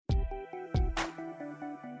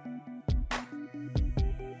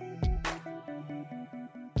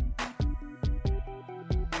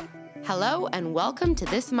Hello and welcome to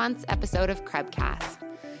this month's episode of Krebcast.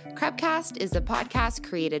 Krebcast is a podcast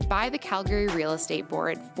created by the Calgary Real Estate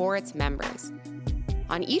Board for its members.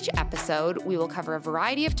 On each episode, we will cover a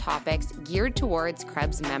variety of topics geared towards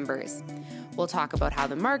Krebs members. We'll talk about how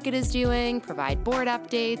the market is doing, provide board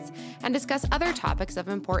updates, and discuss other topics of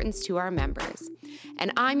importance to our members.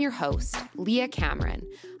 And I'm your host, Leah Cameron.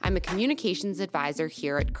 I'm a communications advisor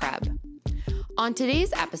here at Kreb. On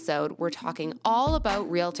today's episode, we're talking all about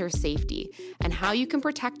realtor safety and how you can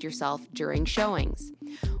protect yourself during showings.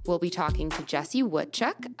 We'll be talking to Jesse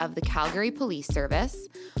Woodchuck of the Calgary Police Service,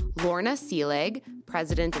 Lorna Seelig,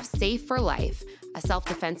 president of Safe for Life, a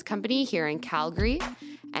self-defense company here in Calgary,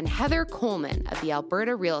 and Heather Coleman of the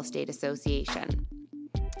Alberta Real Estate Association.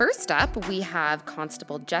 First up, we have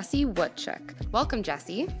Constable Jesse Woodchuck. Welcome,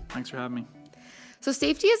 Jesse. Thanks for having me. So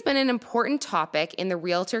safety has been an important topic in the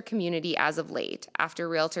realtor community as of late, after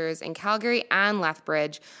realtors in Calgary and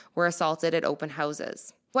Lethbridge were assaulted at open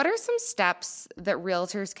houses. What are some steps that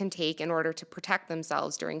realtors can take in order to protect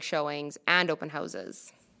themselves during showings and open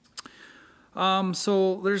houses?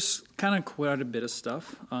 So there's kind of quite a bit of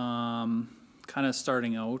stuff. Kind of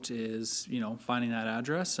starting out is, finding that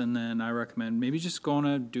address, and then I recommend maybe just going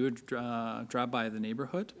to do a drive by the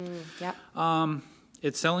neighborhood. Yep.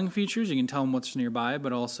 It's selling features. You can tell them what's nearby,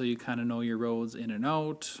 but also you kind of know your roads in and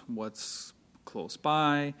out, what's close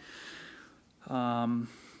by.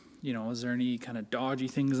 Is there any kind of dodgy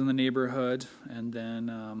things in the neighborhood? And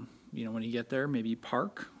then, when you get there, maybe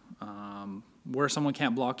park where someone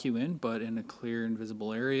can't block you in, but in a clear and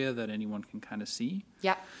visible area that anyone can kind of see.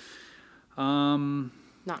 Yep.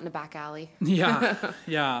 Not in a back alley.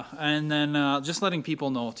 Yeah. And then just letting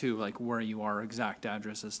people know, too, like where you are, exact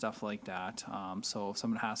addresses, stuff like that. So if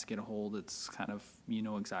someone has to get a hold, it's kind of,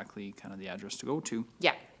 exactly kind of the address to go to.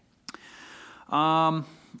 Yeah. And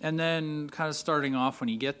then kind of starting off when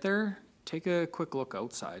you get there, take a quick look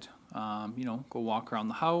outside. Go walk around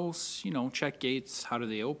the house, check gates. How do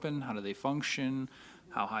they open? How do they function?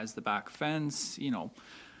 How high is the back fence?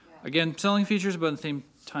 Again, selling features, but at the same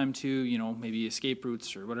time too, maybe escape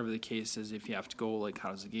routes or whatever the case is. If you have to go, like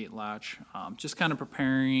how does the gate latch? Just kind of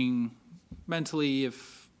preparing mentally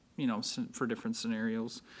if, for different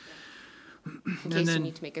scenarios. In case you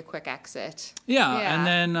need to make a quick exit. Yeah. And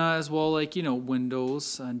then as well, like,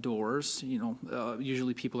 windows and doors,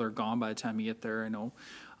 usually people are gone by the time you get there, I know.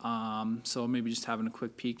 So maybe just having a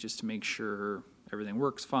quick peek just to make sure everything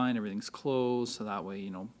works fine, everything's closed, so that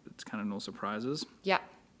way, it's kind of no surprises. Yeah.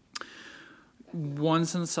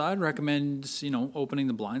 Once inside, recommend, opening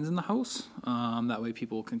the blinds in the house. That way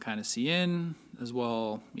people can kind of see in as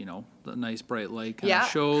well. The nice bright light kind of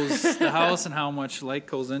shows the house and how much light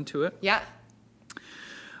goes into it. Yeah.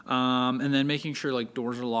 And then making sure like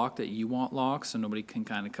doors are locked that you want locked so nobody can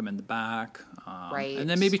kind of come in the back. Right. And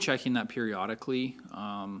then maybe checking that periodically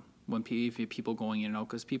when if you have people going in and out,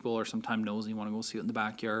 because people are sometimes nosy, want to go see it in the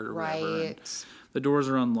backyard or whatever. And the doors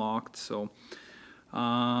are unlocked, so...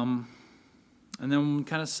 And then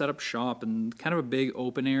kind of set up shop in kind of a big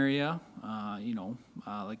open area,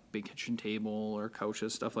 like big kitchen table or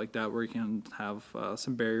couches, stuff like that, where you can have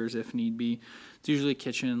some barriers if need be. It's usually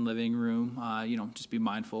kitchen, living room. Just be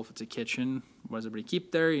mindful if it's a kitchen. What does everybody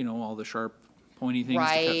keep there? All the sharp, pointy things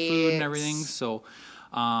to cut food and everything. So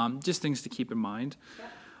just things to keep in mind.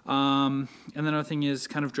 And then another thing is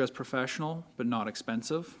kind of dress professional, but not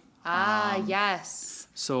expensive. Yes.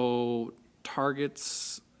 So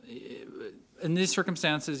targets... In these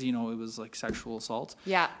circumstances, it was like sexual assault.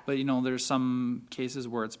 Yeah. But, there's some cases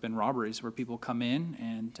where it's been robberies where people come in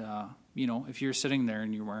and, if you're sitting there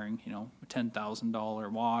and you're wearing, a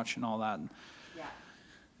 $10,000 watch and all that,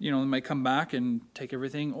 they might come back and take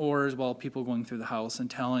everything. Or as well, people going through the house and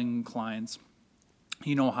telling clients,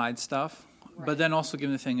 hide stuff. Right. But then also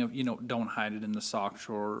giving the thing of, don't hide it in the sock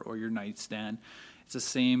drawer or your nightstand. It's the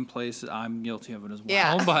same place. I'm guilty of it as well.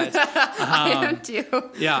 Yeah. But I am too.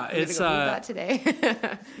 Yeah, it's that today.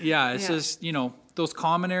 It's just those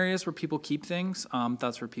common areas where people keep things.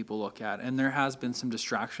 That's where people look at, and there has been some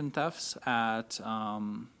distraction thefts at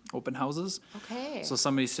open houses. Okay. So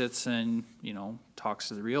somebody sits and talks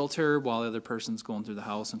to the realtor while the other person's going through the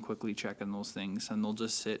house and quickly checking those things, and they'll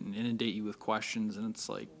just sit and inundate you with questions, and it's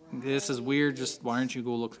like, this is weird. Just why don't you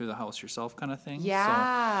go look through the house yourself, kind of thing.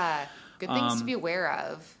 Yeah. So, good things to be aware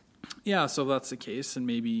of. Yeah, so if that's the case, and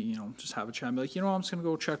maybe, just have a chat and be like, I'm just going to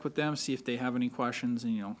go check with them, see if they have any questions,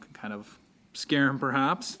 and, can kind of scare them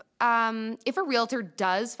perhaps. If a realtor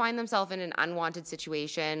does find themselves in an unwanted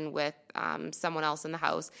situation with someone else in the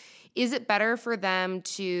house, is it better for them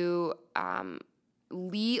to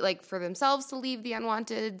leave, like for themselves to leave the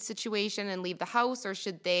unwanted situation and leave the house, or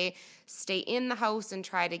should they stay in the house and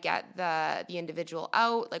try to get the individual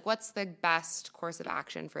out? Like, what's the best course of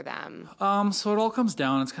action for them? So it all comes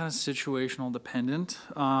down, it's kind of situational dependent.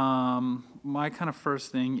 My kind of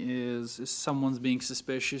first thing is someone's being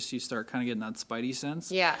suspicious, you start kind of getting that spidey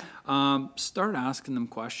sense. Yeah. Start asking them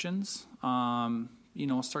questions.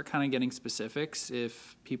 Start kind of getting specifics.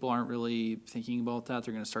 If people aren't really thinking about that,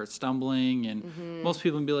 they're going to start stumbling. And most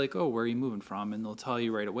people can be like, oh, where are you moving from? And they'll tell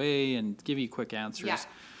you right away and give you quick answers.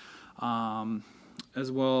 Yeah. As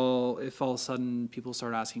well, if all of a sudden people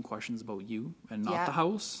start asking questions about you and not the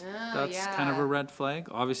house, that's kind of a red flag.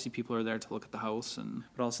 Obviously, people are there to look at the house,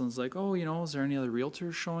 but all of a sudden it's like, oh, is there any other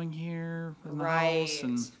realtors showing here in the house?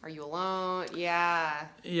 And are you alone? Yeah.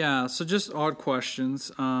 Yeah, so just odd questions.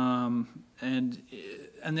 And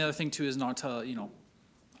the other thing too is not to,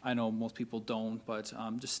 I know most people don't, but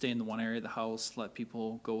just stay in the one area of the house. Let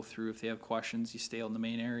people go through. If they have questions, you stay on the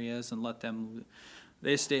main areas and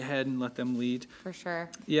they stay ahead and let them lead. For sure.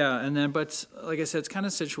 Yeah, and then, but like I said, it's kind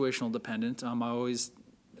of situational dependent.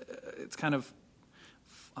 It's kind of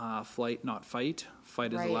flight, not fight.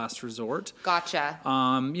 Fight is the last resort. Gotcha.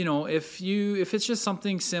 If it's just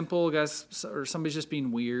something simple, guys, or somebody's just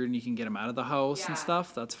being weird and you can get them out of the house and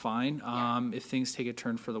stuff, that's fine. If things take a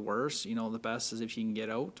turn for the worse, the best is if you can get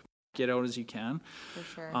out as you can. For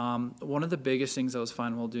sure. One of the biggest things I was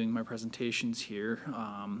finding while doing my presentations here,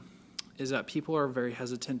 is that people are very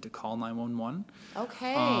hesitant to call 911.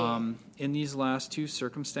 Okay. In these last two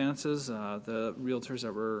circumstances, the realtors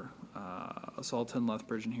that were assaulted in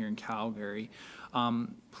Lethbridge and here in Calgary,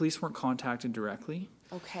 police weren't contacted directly.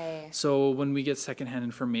 Okay. So when we get secondhand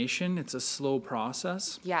information, it's a slow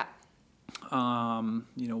process. Yeah.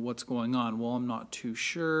 What's going on? Well, I'm not too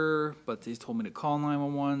sure, but they told me to call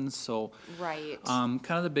 911. So, kind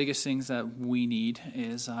of the biggest things that we need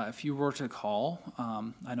is if you were to call,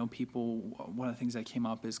 I know people, one of the things that came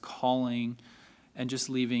up is calling and just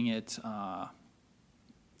leaving it, not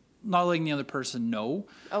letting the other person know.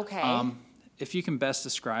 Okay. If you can best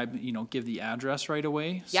describe, give the address right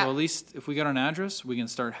away. Yeah. So at least if we got an address, we can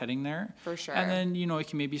start heading there. For sure. And then, you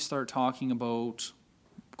can maybe start talking about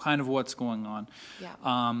kind of what's going on. Yeah.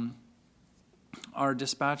 Our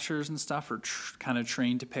dispatchers and stuff are kind of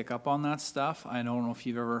trained to pick up on that stuff. I don't know if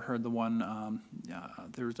you've ever heard the one,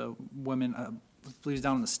 there's a woman, I believe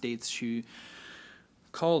down in the States, she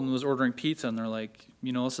called and was ordering pizza, and they're like,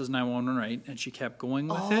 this is 911, right? And she kept going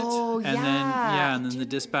with it. And then the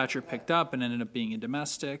dispatcher picked up and ended up being a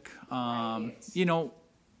domestic. Because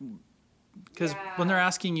when they're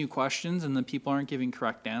asking you questions and the people aren't giving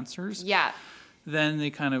correct answers, then they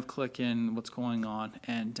kind of click in what's going on.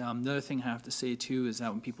 And the other thing I have to say too is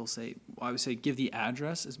that when people say, I would say give the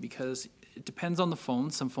address, is because it depends on the phone.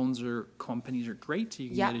 Some companies are great. You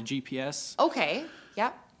can get a GPS. Okay.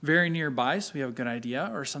 Yep. Very nearby, so we have a good idea.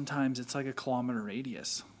 Or sometimes it's like a kilometer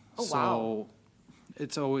radius. Oh, so wow.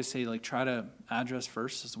 It's always say try to address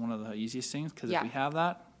first is one of the easiest things, because if we have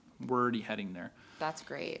that, we're already heading there. That's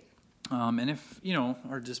great. And if,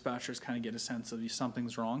 our dispatchers kind of get a sense of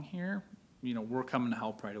something's wrong here, we're coming to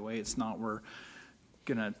help right away. It's not we're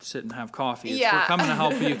going to sit and have coffee. It's we're coming to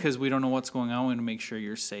help you because we don't know what's going on. We want to make sure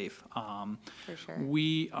you're safe. For sure.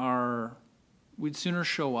 We'd sooner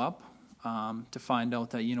show up to find out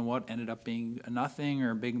that, ended up being a nothing or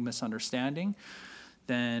a big misunderstanding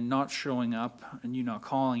than not showing up and you not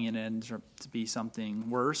calling it ends up to be something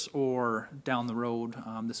worse, or down the road,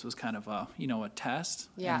 this was kind of a test.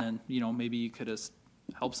 Yeah. And then, maybe you could have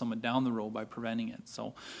helped someone down the road by preventing it.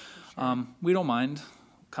 So we don't mind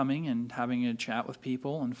coming and having a chat with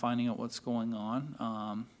people and finding out what's going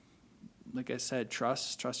on. Like I said,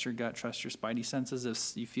 trust your gut, trust your spidey senses.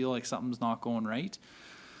 If you feel like something's not going right,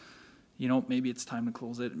 maybe it's time to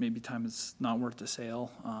close it. Maybe it's not worth the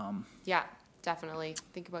sale. Yeah, definitely.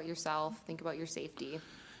 Think about yourself. Think about your safety.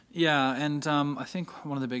 Yeah, and I think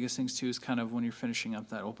one of the biggest things too is kind of when you're finishing up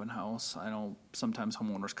that open house. I know sometimes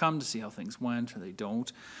homeowners come to see how things went, or they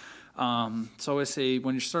don't. So I always say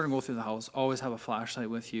when you're starting to go through the house, always have a flashlight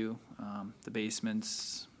with you. The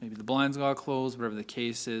basements, maybe the blinds got closed, whatever the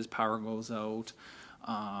case is, power goes out.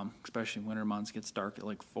 Especially winter months, gets dark at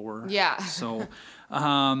like 4. Yeah. So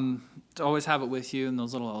to always have it with you, and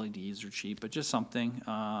those little LEDs are cheap, but just something.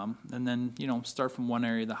 And then, start from one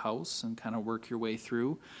area of the house and kind of work your way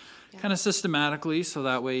through kind of systematically, so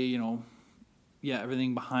that way,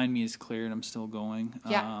 everything behind me is clear and I'm still going.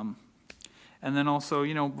 Yeah. And then also,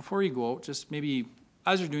 before you go out, just maybe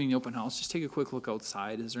as you're doing the open house, just take a quick look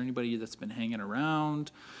outside. Is there anybody that's been hanging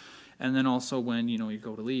around? And then also when, you know, you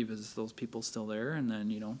go to leave, is those people still there? And then,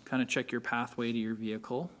 you know, kind of check your pathway to your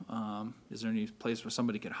vehicle. Is there any place where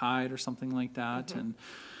somebody could hide or something like that? And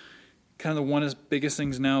kind of the one of the biggest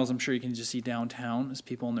things now is, I'm sure you can just see downtown, is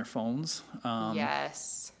people on their phones.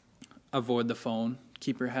 Yes. Avoid the phone.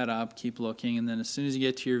 Keep your head up. Keep looking. And then as soon as you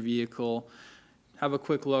get to your vehicle, have a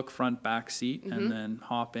quick look, front, back seat, and then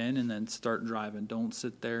hop in and then start driving. Don't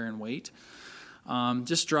sit there and wait.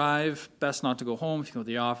 Just drive. Best not to go home if you go to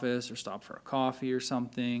the office or stop for a coffee or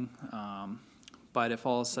something. But if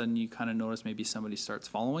all of a sudden you kind of notice maybe somebody starts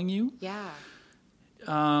following you,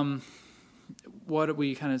 what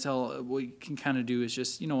we kind of can kind of do is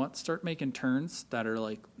just, you know what, start making turns that are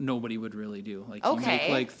like nobody would really do. Like you make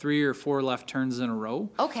like 3 or 4 left turns in a row.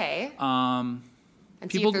 Okay.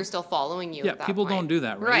 And see if they're still following you. Yeah, at that people point. don't do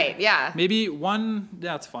that, right? Right. Yeah. Maybe 1,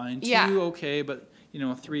 that's fine. 2, okay, but you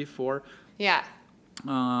know, 3, 4. Yeah.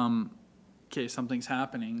 Okay, something's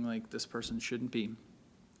happening. Like this person shouldn't be.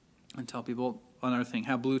 And tell people another thing: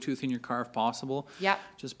 have Bluetooth in your car if possible. Yep.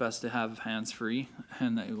 Just best to have hands free,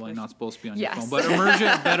 and that you're not supposed to be on your Yes. phone.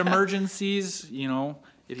 But emergencies, you know,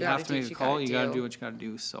 if you have to make a call, you got to do what you got to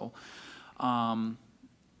do. So,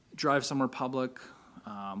 drive somewhere public.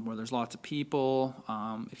 Where there's lots of people,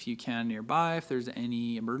 if you can nearby, if there's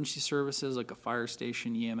any emergency services like a fire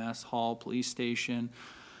station, EMS hall, police station,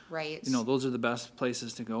 right? You know, those are the best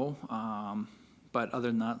places to go. But other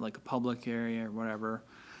than that, like a public area or whatever.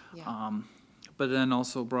 Yeah. But then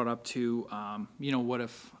also brought up to, you know, what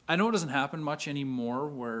if, I know it doesn't happen much anymore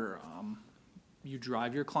where you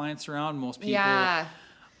drive your clients around. Most people,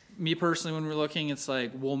 me personally, when we're looking, it's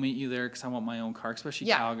like, we'll meet you there because I want my own car, especially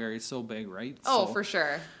Calgary. It's so big, right? Oh, for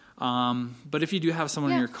sure. But if you do have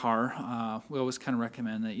someone in your car, we always kind of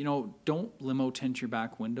recommend that, you know, don't limo tint your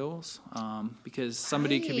back windows because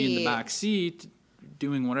somebody could be in the back seat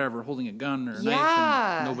doing whatever, holding a gun or a knife,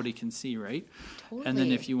 and nobody can see, right? Totally. And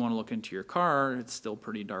then if you want to look into your car, it's still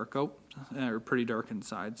pretty dark out, or pretty dark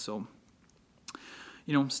inside, so...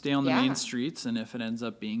 You know, stay on the main streets, and if it ends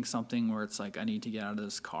up being something where it's like, I need to get out of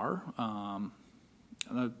this car, I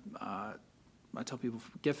tell people,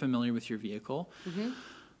 get familiar with your vehicle.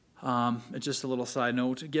 Just a little side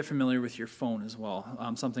note, get familiar with your phone as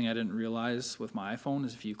well. Something I didn't realize with my iPhone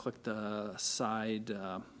is if you click the side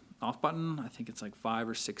off button, I think it's like 5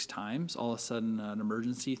 or 6 times, all of a sudden an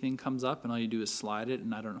emergency thing comes up, and all you do is slide it,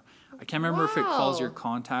 and I don't know. I can't remember if it calls your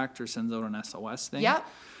contact or sends out an SOS thing. Yep.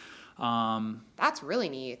 That's really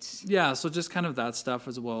neat. Yeah, so just kind of that stuff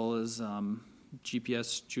as well as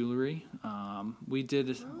GPS jewelry. We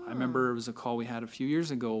did, I remember it was a call we had a few years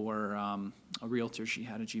ago where a realtor, she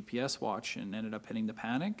had a GPS watch and ended up hitting the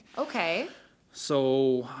panic. Okay.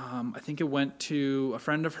 So I think it went to a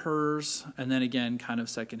friend of hers, and then again, kind of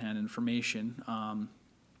secondhand information.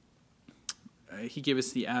 He gave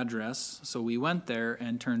us the address, so we went there,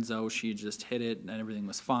 and turns out she had just hit it, and everything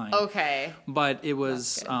was fine. Okay. But it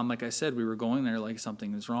was, like I said, we were going there like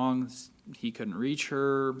something was wrong. He couldn't reach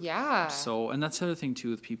her. Yeah. So, and that's the other thing,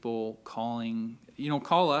 too, with people calling. You know,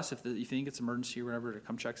 call us if you think it's emergency or whatever to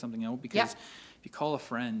come check something out, because if you call a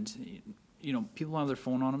friend, you know, people have their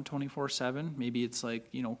phone on them 24/7. Maybe it's like,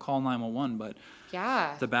 you know, call 911, but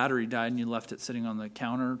the battery died and you left it sitting on the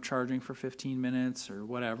counter charging for 15 minutes or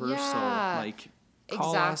whatever. So, like,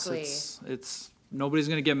 call us. It's nobody's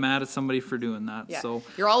going to get mad at somebody for doing that. Yeah. So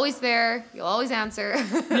you're always there. You'll always answer.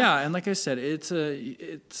 Yeah, and like I said, it's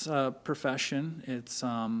a profession.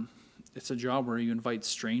 It's a job where you invite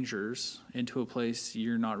strangers into a place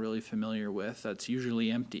you're not really familiar with that's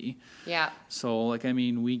usually empty. Yeah. So, like, I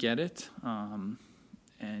mean, we get it.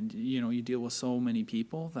 And, you know, you deal with so many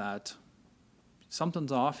people that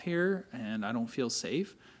something's off here and I don't feel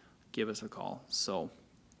safe, give us a call. So,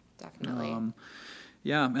 definitely.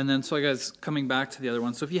 Yeah, and then so I guess coming back to the other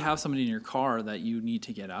one, so if you have somebody in your car that you need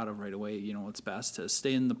to get out of right away, you know, it's best to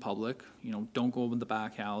stay in the public. You know, don't go in the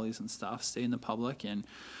back alleys and stuff. Stay in the public, and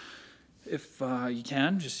if you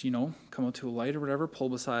can, just, you know, come out to a light or whatever, pull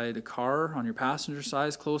beside a car on your passenger side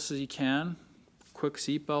as close as you can, quick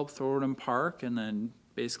seatbelt, throw it in park, and then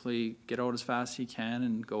basically get out as fast as you can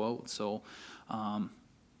and go out. So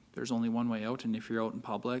there's only one way out, and if you're out in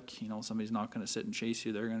public, you know, somebody's not going to sit and chase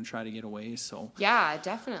you. They're going to try to get away. So yeah,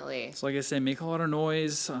 definitely. So like I say, make a lot of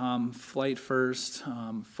noise, flight first,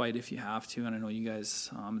 fight if you have to. And I know you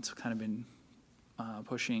guys, it's kind of been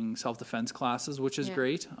pushing self-defense classes, which is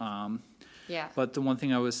great. Yeah. But the one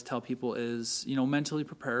thing I always tell people is, you know, mentally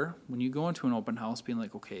prepare. When you go into an open house, being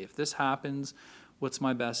like, okay, if this happens, what's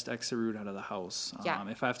my best exit route out of the house? Yeah.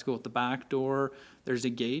 If I have to go out the back door, there's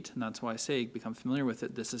a gate, and that's why I say become familiar with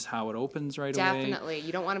it. This is how it opens away. Definitely.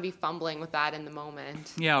 You don't want to be fumbling with that in the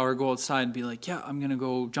moment. Yeah, or go outside and be like, yeah, I'm going to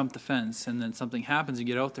go jump the fence. And then something happens, you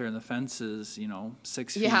get out there and the fence is,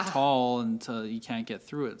 6 feet tall until you can't get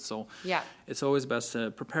through it. So it's always best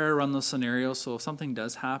to prepare to run those scenarios. So if something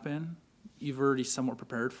does happen, you've already somewhat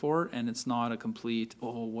prepared for it, and it's not a complete,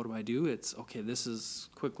 oh, what do I do? It's, okay, this is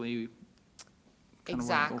quickly kind of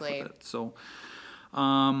where I go with it. So,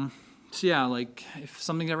 yeah, like if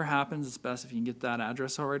something ever happens, it's best if you can get that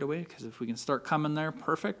address out right away, because if we can start coming there,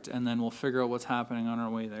 perfect, and then we'll figure out what's happening on our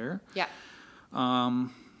way there. Yeah.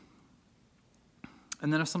 And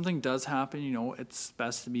then if something does happen, it's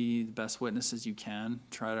best to be the best witnesses you can.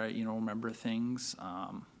 Try to, remember things,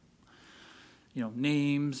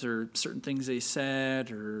 names or certain things they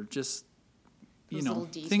said, or just, those little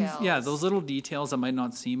details. Things, those little details that might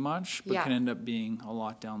not seem much, but can end up being a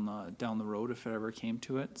lot down the road if it ever came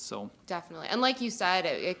to it. So definitely, and like you said,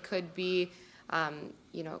 it could be,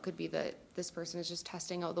 it could be that this person is just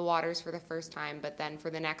testing out the waters for the first time, but then for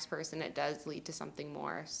the next person, it does lead to something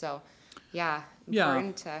more. So,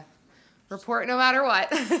 important to report no matter what.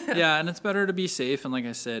 Yeah, and it's better to be safe. And like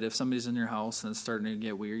I said, if somebody's in your house and it's starting to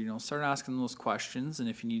get weird, start asking those questions. And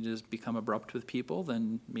if you need to become abrupt with people,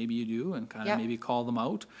 then maybe you do, and kind of maybe call them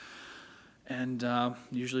out. And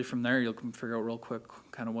usually from there, you'll figure out real quick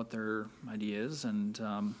kind of what their idea is. And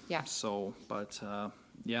it's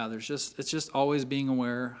just always being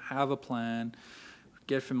aware, have a plan,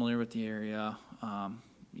 get familiar with the area.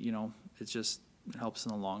 It helps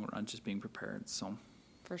in the long run, just being prepared. So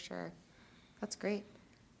for sure. That's great.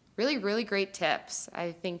 Really, really great tips.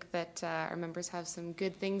 I think that our members have some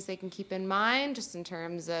good things they can keep in mind, just in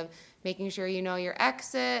terms of making sure you know your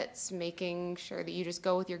exits, making sure that you just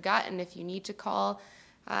go with your gut, and if you need to call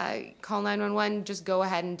 911, just go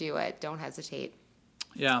ahead and do it. Don't hesitate.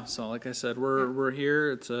 Yeah. So like I said, we're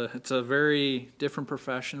here. It's a very different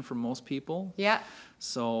profession for most people. Yeah.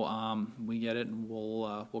 So we get it, and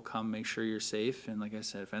we'll come make sure you're safe. And like I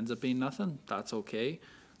said, if it ends up being nothing, that's okay.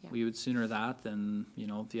 Yeah. We would sooner that than,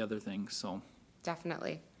 the other things. So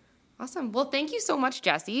definitely. Awesome. Well, thank you so much,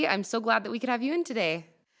 Jesse. I'm so glad that we could have you in today.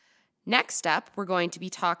 Next up, we're going to be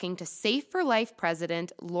talking to Safe for Life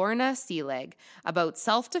President Lorna Seelig about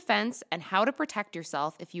self-defense and how to protect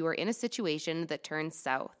yourself if you are in a situation that turns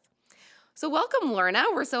south. So welcome, Lorna.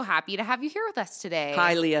 We're so happy to have you here with us today.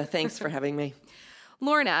 Hi, Leah. Thanks for having me.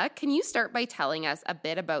 Lorna, can you start by telling us a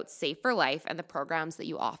bit about Safe for Life and the programs that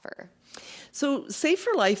you offer? So Safe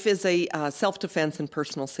for Life is a self-defense and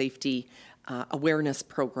personal safety awareness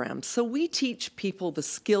program. So we teach people the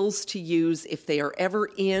skills to use if they are ever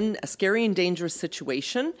in a scary and dangerous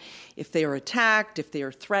situation, if they are attacked, if they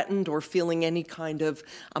are threatened, or feeling any kind of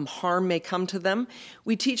harm may come to them.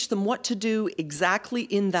 We teach them what to do exactly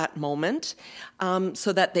in that moment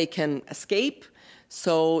so that they can escape,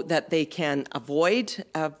 so that they can avoid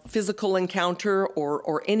a physical encounter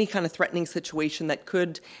or any kind of threatening situation that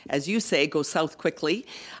could, as you say, go south quickly.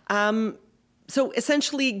 So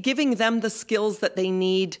essentially giving them the skills that they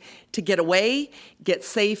need to get away, get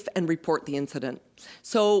safe, and report the incident.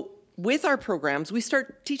 So with our programs, we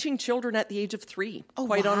start teaching children at the age of 3.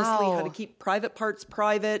 Quite honestly, how to keep private parts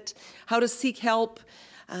private, how to seek help,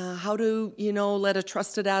 how to, let a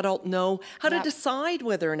trusted adult know, how to decide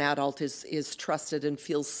whether an adult is trusted and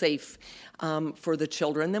feels safe for the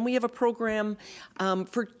children. Then we have a program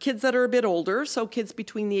for kids that are a bit older, so kids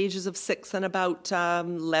between the ages of 6 and about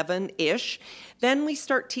 11-ish. Then we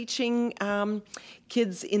start teaching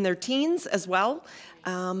kids in their teens as well.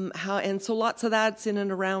 And so lots of that's in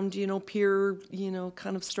and around, peer,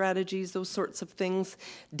 kind of strategies, those sorts of things.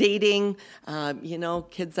 Dating,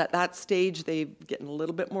 kids at that stage, they're getting a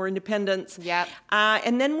little bit more independence. Yep.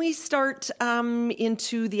 And then we start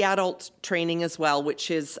into the adult training as well, which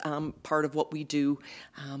is part of what we do,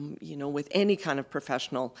 with any kind of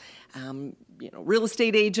professional. Real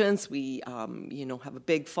estate agents, we, have a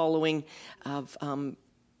big following of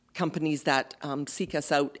companies that seek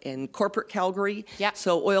us out in corporate Calgary. Yep.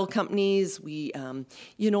 So oil companies, we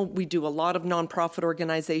do a lot of nonprofit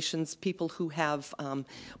organizations, people who have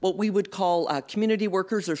what we would call community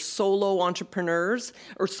workers or solo entrepreneurs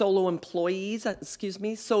or solo employees,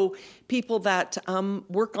 So people that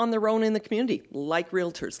work on their own in the community, like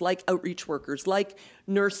realtors, like outreach workers, like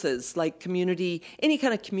nurses, like any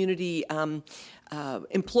kind of community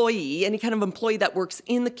employee, any kind of employee that works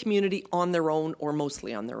in the community on their own or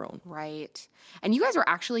mostly on their own. Right. And you guys were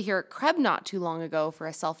actually here at Krebs not too long ago for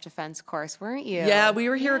a self-defense course, weren't you? Yeah, we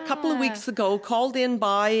were here a couple of weeks ago, called in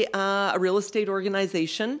by a real estate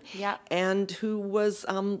organization, and who was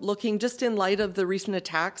looking, just in light of the recent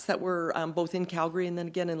attacks that were both in Calgary and then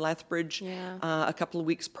again in Lethbridge a couple of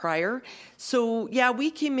weeks prior. So, yeah, we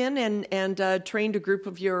came in and trained a group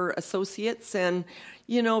of your associates, and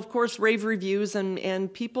of course, rave reviews,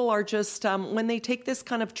 and people are just, when they take this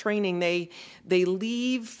kind of training, they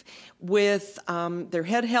leave with their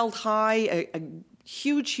head held high, a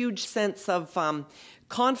huge sense of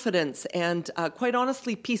confidence and, quite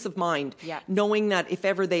honestly, peace of mind, knowing that if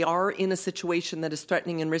ever they are in a situation that is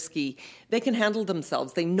threatening and risky, they can handle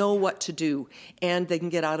themselves. They know what to do, and they can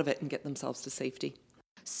get out of it and get themselves to safety.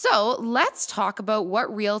 So let's talk about what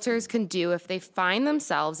realtors can do if they find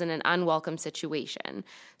themselves in an unwelcome situation,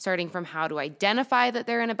 starting from how to identify that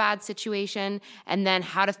they're in a bad situation and then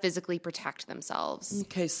how to physically protect themselves.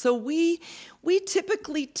 Okay, so we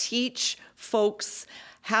typically teach folks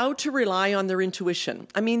how to rely on their intuition.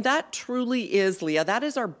 I mean, that truly is, Leah, that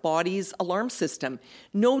is our body's alarm system.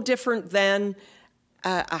 No different than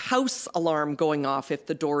a house alarm going off if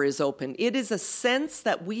the door is open. It is a sense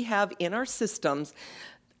that we have in our systems.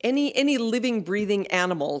 Any living, breathing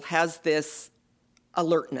animal has this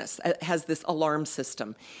alertness, has this alarm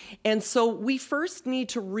system. And so we first need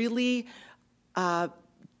to really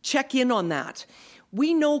check in on that.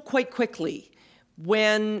 We know quite quickly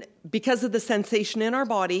when, because of the sensation in our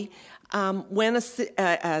body, when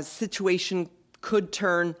a situation could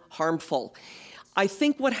turn harmful. I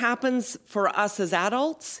think what happens for us as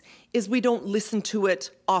adults is we don't listen to it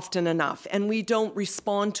often enough, and we don't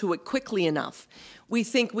respond to it quickly enough. We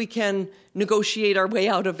think we can negotiate our way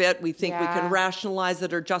out of it. We think we can rationalize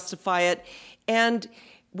it or justify it. And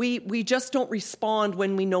we just don't respond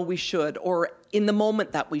when we know we should, or in the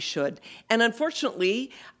moment that we should. And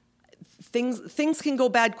unfortunately, things can go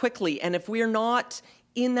bad quickly. And if we're not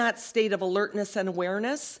in that state of alertness and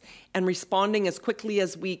awareness and responding as quickly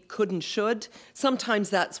as we could and should, sometimes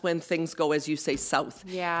that's when things go, as you say, south.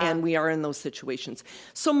 And we are in those situations.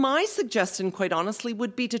 So my suggestion, quite honestly,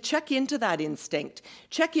 would be to check into that instinct,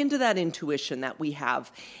 check into that intuition that we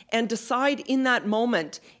have, and decide in that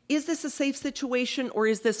moment, is this a safe situation or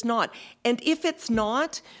is this not? And if it's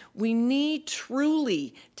not, we need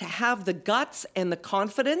truly to have the guts and the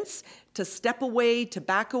confidence to step away, to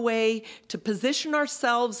back away, to position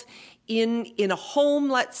ourselves in a home,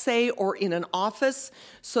 let's say, or in an office,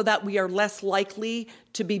 so that we are less likely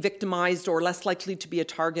to be victimized or less likely to be a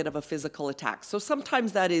target of a physical attack. So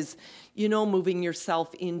sometimes that is, moving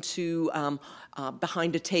yourself into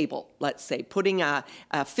behind a table, let's say, putting a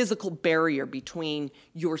physical barrier between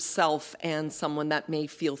yourself and someone that may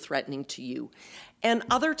feel threatening to you. And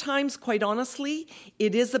other times, quite honestly,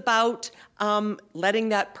 it is about letting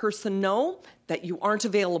that person know that you aren't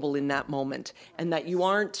available in that moment and that you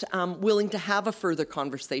aren't willing to have a further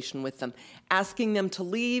conversation with them. Asking them to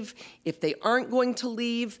leave. If they aren't going to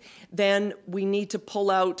leave, then we need to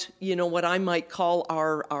pull out, what I might call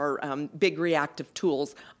our big reactive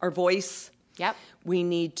tools. Our voice. We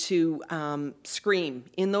need to scream.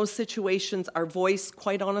 In those situations, our voice,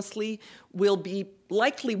 quite honestly, will be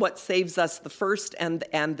likely what saves us the first and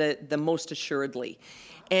the most assuredly.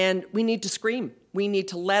 And we need to scream. We need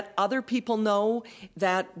to let other people know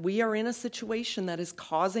that we are in a situation that is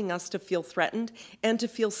causing us to feel threatened and to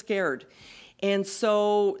feel scared. And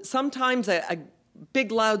so sometimes a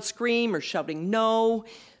big loud scream or shouting no,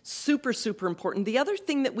 super important. The other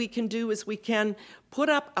thing that we can do is we can put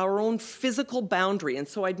up our own physical boundary. And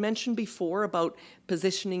so I'd mentioned before about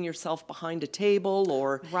positioning yourself behind a table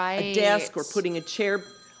or a desk or putting a chair.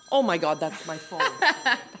 Oh my God, that's my phone.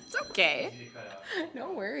 That's okay.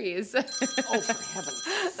 No worries. Oh, for heaven's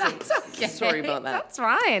sake. That's okay. Sorry about that. That's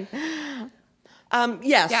fine.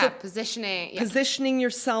 So positioning. Positioning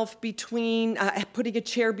yourself between, putting a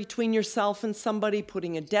chair between yourself and somebody,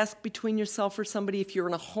 putting a desk between yourself or somebody. If you're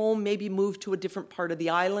in a home, maybe move to a different part of the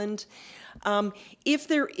island. If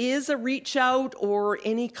there is a reach out or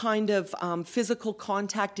any kind of physical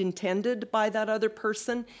contact intended by that other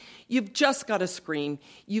person, you've just got to scream.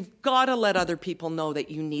 You've got to let other people know that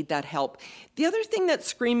you need that help. The other thing that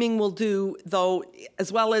screaming will do, though,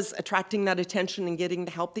 as well as attracting that attention and getting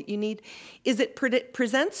the help that you need, is it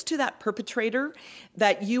presents to that perpetrator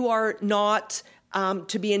that you are not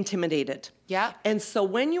to be intimidated. And so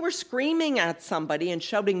when you are screaming at somebody and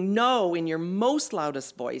shouting no in your most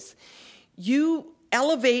loudest voice, you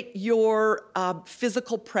elevate your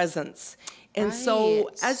physical presence. And so,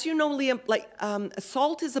 as you know, Liam,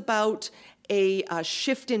 assault is about a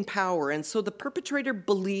shift in power. And so the perpetrator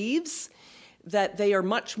believes that they are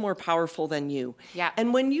much more powerful than you. Yeah.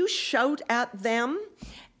 And when you shout at them,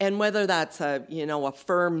 and whether that's a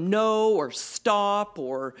firm no or stop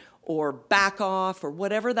or back off or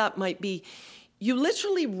whatever that might be, you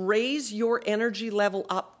literally raise your energy level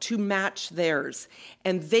up to match theirs,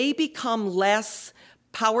 and they become less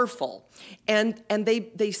powerful, and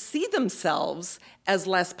they see themselves as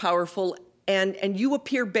less powerful, and you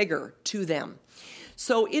appear bigger to them.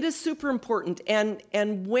 So it is super important,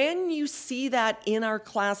 and when you see that in our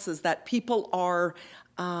classes, that people are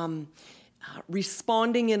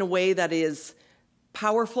responding in a way that is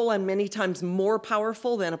powerful and many times more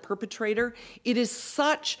powerful than a perpetrator, it is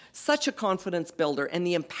such a confidence builder, and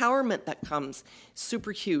the empowerment that comes,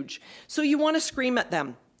 super huge. So you want to scream at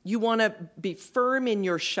them. You want to be firm in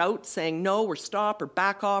your shout, saying no or stop or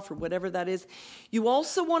back off or whatever that is. You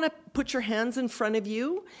also want to put your hands in front of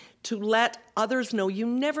you to let others know. You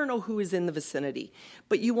never know who is in the vicinity,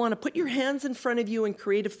 but you want to put your hands in front of you and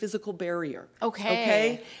create a physical barrier.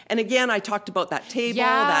 Okay. And again, I talked about that table,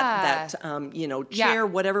 that chair,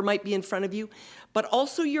 whatever might be in front of you, but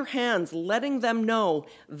also your hands, letting them know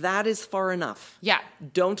that is far enough. Yeah.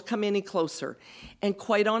 Don't come any closer. And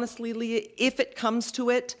quite honestly, Leah, if it comes to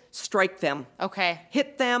it, strike them. Okay.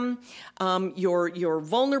 Hit them. Your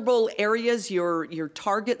vulnerable areas, your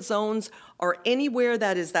target zones are anywhere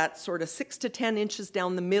that is that sort of 6 to 10 inches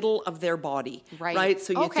down the middle of their body. Right?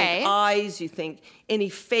 So you think eyes, you think any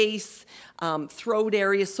face, throat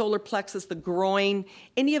area, solar plexus, the groin,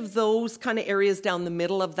 any of those kind of areas down the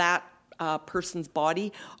middle of that person's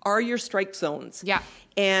body are your strike zones. Yeah.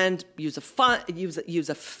 And use a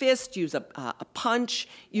fist, use a punch,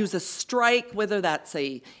 use a strike, whether that's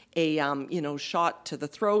a shot to the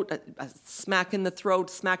throat, a smack in the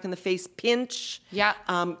throat, smack in the face, pinch. Yeah.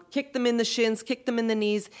 Kick them in the shins, kick them in the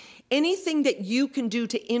knees. Anything that you can do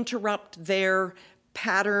to interrupt their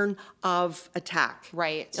pattern of attack.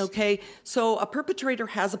 Right. Okay. So a perpetrator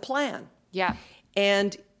has a plan. Yeah.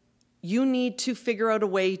 And you need to figure out a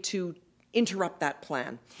way to interrupt that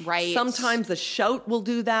plan. Right. Sometimes the shout will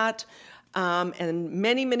do that, and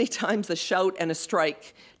many, many times the shout and a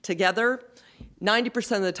strike together,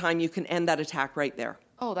 90% of the time you can end that attack right there.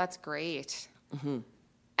 Oh, that's great. Mm-hmm.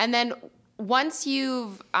 And then once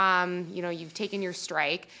you've taken your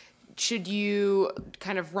strike, should you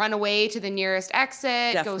kind of run away to the nearest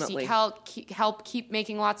exit, Definitely. go seek help, keep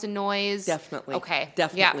making lots of noise? Definitely. Okay.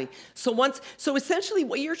 Definitely. Yeah. So essentially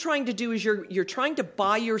what you're trying to do is you're trying to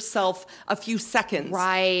buy yourself a few seconds.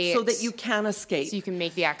 Right. So that you can escape. So you can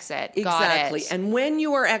make the exit. Exactly. Got it. And when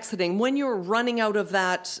you are exiting, when you're running out of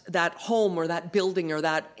that home or that building or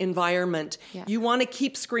that environment, you want to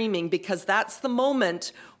keep screaming, because that's the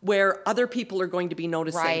moment where other people are going to be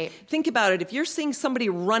noticing. Right. Think about it. If you're seeing somebody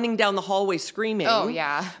running down the hallway screaming,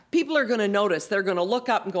 people are going to notice. They're going to look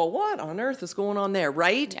up and go, what on earth is going on there,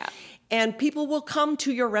 right? Yeah. And people will come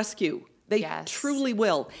to your rescue. They truly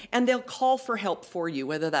will. And they'll call for help for you,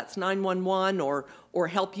 whether that's 911 or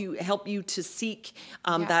help you to seek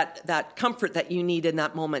that comfort that you need in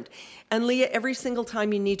that moment. And Leah, every single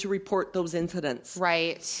time you need to report those incidents.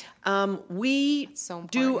 Right. We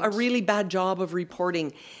do a really bad job of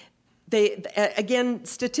reporting.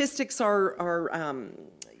 Statistics are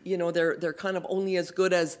they're kind of only as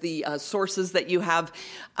good as the sources that you have.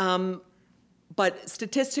 But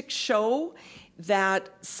statistics show that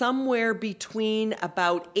somewhere between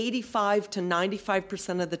about 85 to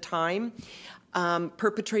 95% of the time,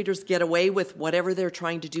 perpetrators get away with whatever they're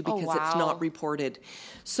trying to do because it's not reported.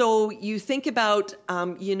 So you think about,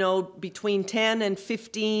 between 10 and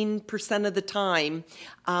 15% of the time,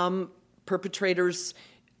 perpetrators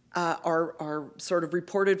are sort of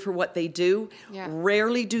reported for what they do. Yeah.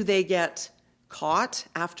 Rarely do they get caught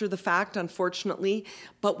after the fact, unfortunately,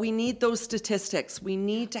 but we need those statistics. We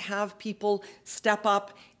need to have people step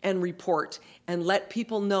up and report and let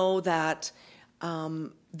people know that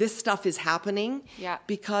this stuff is happening. Yeah.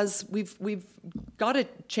 Because we've got to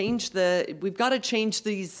change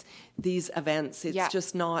these events. It's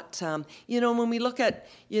just not, when we look at,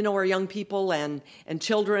 our young people and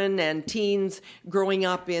children and teens growing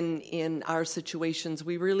up in our situations,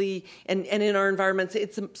 we really, and in our environments,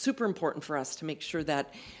 it's super important for us to make sure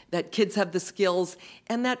that kids have the skills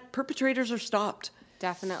and that perpetrators are stopped.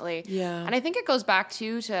 Definitely. Yeah. And I think it goes back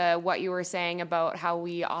to what you were saying about how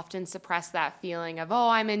we often suppress that feeling of, oh,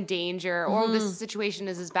 I'm in danger, or this situation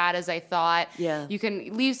is as bad as I thought. Yeah. You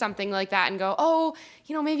can leave something like that and go, oh,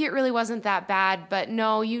 maybe it really wasn't that bad, but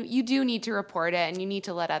no, you do need to report it and you need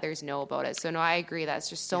to let others know about it. So no, I agree. That's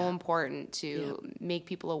just so important to make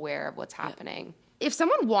people aware of what's happening. if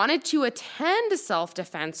someone wanted to attend a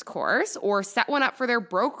self-defense course or set one up for their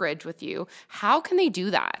brokerage with you, how can they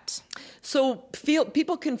do that? So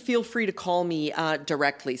people can feel free to call me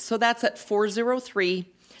directly. So that's at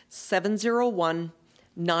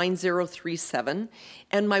 403-701-9037.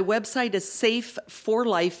 And my website is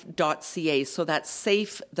safeforlife.ca. So that's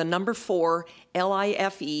safe, the number 4,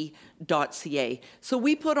 LIFE.ca. So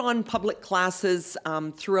we put on public classes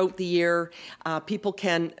throughout the year. People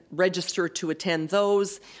can register to attend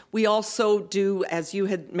those. We also do, as you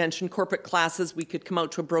had mentioned, corporate classes. We could come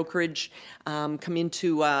out to a brokerage, come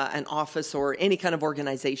into an office or any kind of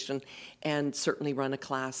organization, and certainly run a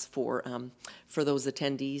class for those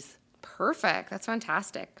attendees. Perfect. That's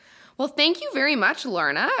fantastic. Well, thank you very much,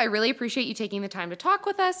 Lorna. I really appreciate you taking the time to talk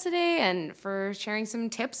with us today and for sharing some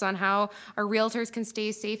tips on how our realtors can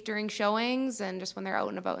stay safe during showings and just when they're out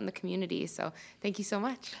and about in the community. So thank you so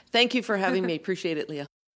much. Thank you for having me. Appreciate it, Leah.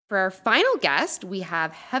 For our final guest, we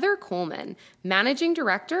have Heather Coleman, Managing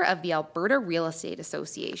Director of the Alberta Real Estate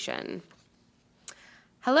Association.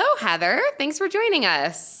 Hello, Heather. Thanks for joining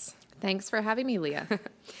us. Thanks for having me, Leah.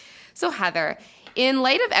 So, Heather, in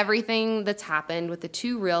light of everything that's happened with the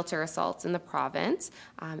 2 realtor assaults in the province,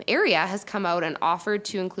 AREA has come out and offered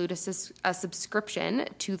to include a subscription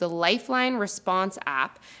to the Lifeline Response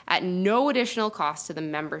app at no additional cost to the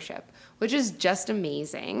membership, which is just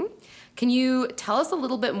amazing. Can you tell us a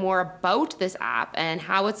little bit more about this app and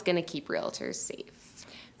how it's going to keep realtors safe?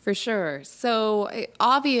 For sure. So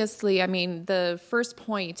obviously, I mean, the first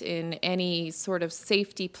point in any sort of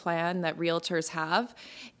safety plan that realtors have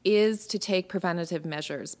is to take preventative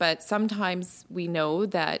measures. But sometimes we know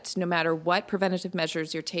that no matter what preventative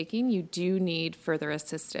measures you're taking, you do need further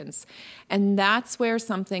assistance. And that's where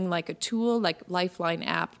something like a tool like Lifeline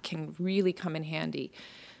app can really come in handy.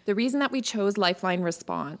 The reason that we chose Lifeline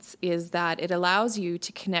Response is that it allows you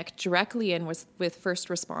to connect directly in with first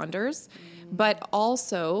responders, but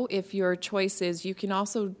also, if your choice is, you can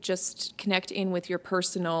also just connect in with your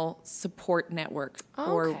personal support network,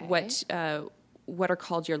 or what are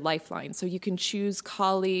called your lifeline. So you can choose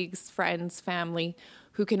colleagues, friends, family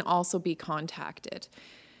who can also be contacted.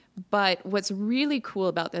 But what's really cool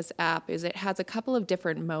about this app is it has a couple of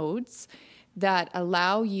different modes that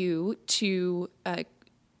allow you to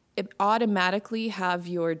automatically have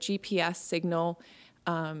your GPS signal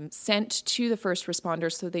sent to the first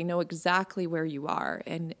responders so they know exactly where you are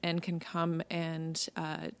and can come and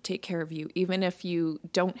take care of you, even if you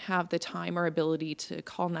don't have the time or ability to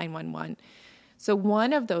call 911. So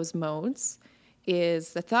one of those modes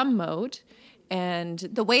is the thumb mode. And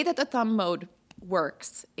the way that the thumb mode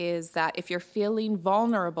works is that if you're feeling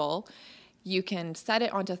vulnerable, you can set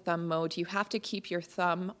it onto thumb mode. You have to keep your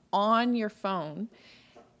thumb on your phone.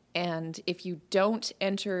 And if you don't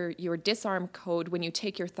enter your disarm code when you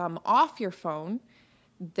take your thumb off your phone,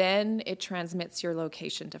 then it transmits your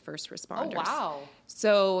location to first responders. Oh, wow.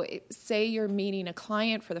 So say you're meeting a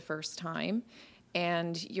client for the first time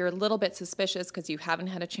and you're a little bit suspicious because you haven't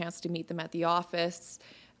had a chance to meet them at the office.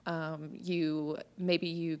 You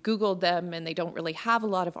Googled them and they don't really have a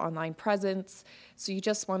lot of online presence. So you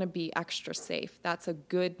just want to be extra safe. That's a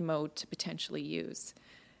good mode to potentially use.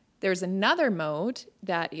 There's another mode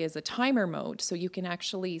that is a timer mode, so you can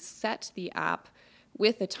actually set the app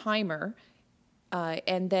with a timer,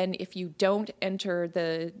 and then if you don't enter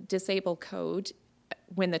the disable code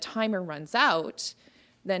when the timer runs out,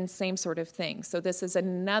 then same sort of thing. So this is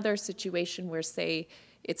another situation where, say,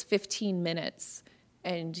 it's 15 minutes,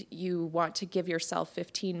 and you want to give yourself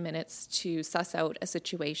 15 minutes to suss out a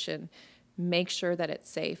situation, make sure that it's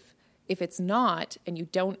safe. If it's not, and you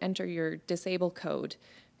don't enter your disable code,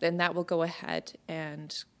 then that will go ahead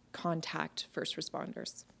and contact first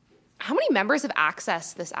responders. How many members have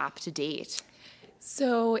accessed this app to date?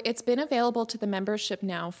 So it's been available to the membership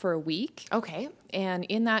now for a week. Okay. And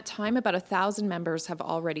in that time, about 1,000 members have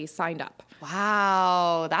already signed up.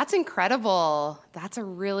 Wow, that's incredible. That's a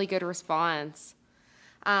really good response.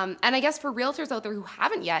 And I guess for realtors out there who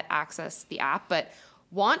haven't yet accessed the app but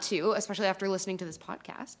want to, especially after listening to this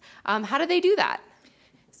podcast, how do they do that?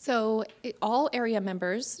 So all AREA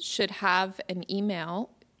members should have an email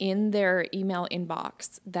in their email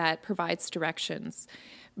inbox that provides directions.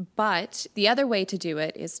 But the other way to do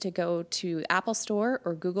it is to go to Apple Store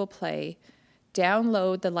or Google Play,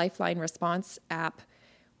 download the Lifeline Response app.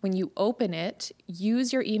 When you open it,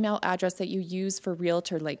 use your email address that you use for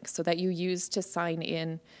Realtor Link, so that you use to sign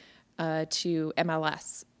in to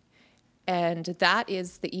MLS. And that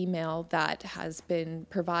is the email that has been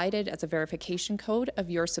provided as a verification code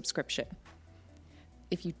of your subscription.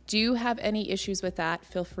 If you do have any issues with that,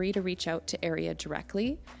 feel free to reach out to AREA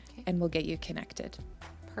directly, and we'll get you connected.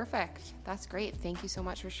 Perfect. That's great. Thank you so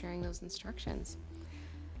much for sharing those instructions.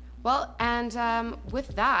 Well, and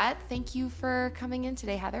with that, thank you for coming in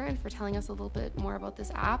today, Heather, and for telling us a little bit more about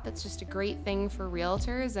this app. It's just a great thing for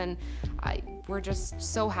realtors, and we're just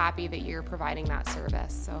so happy that you're providing that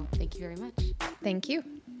service. So thank you very much. Thank you.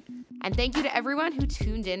 And thank you to everyone who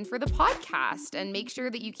tuned in for the podcast. And make sure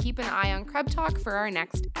that you keep an eye on Krebs Talk for our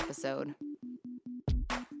next episode.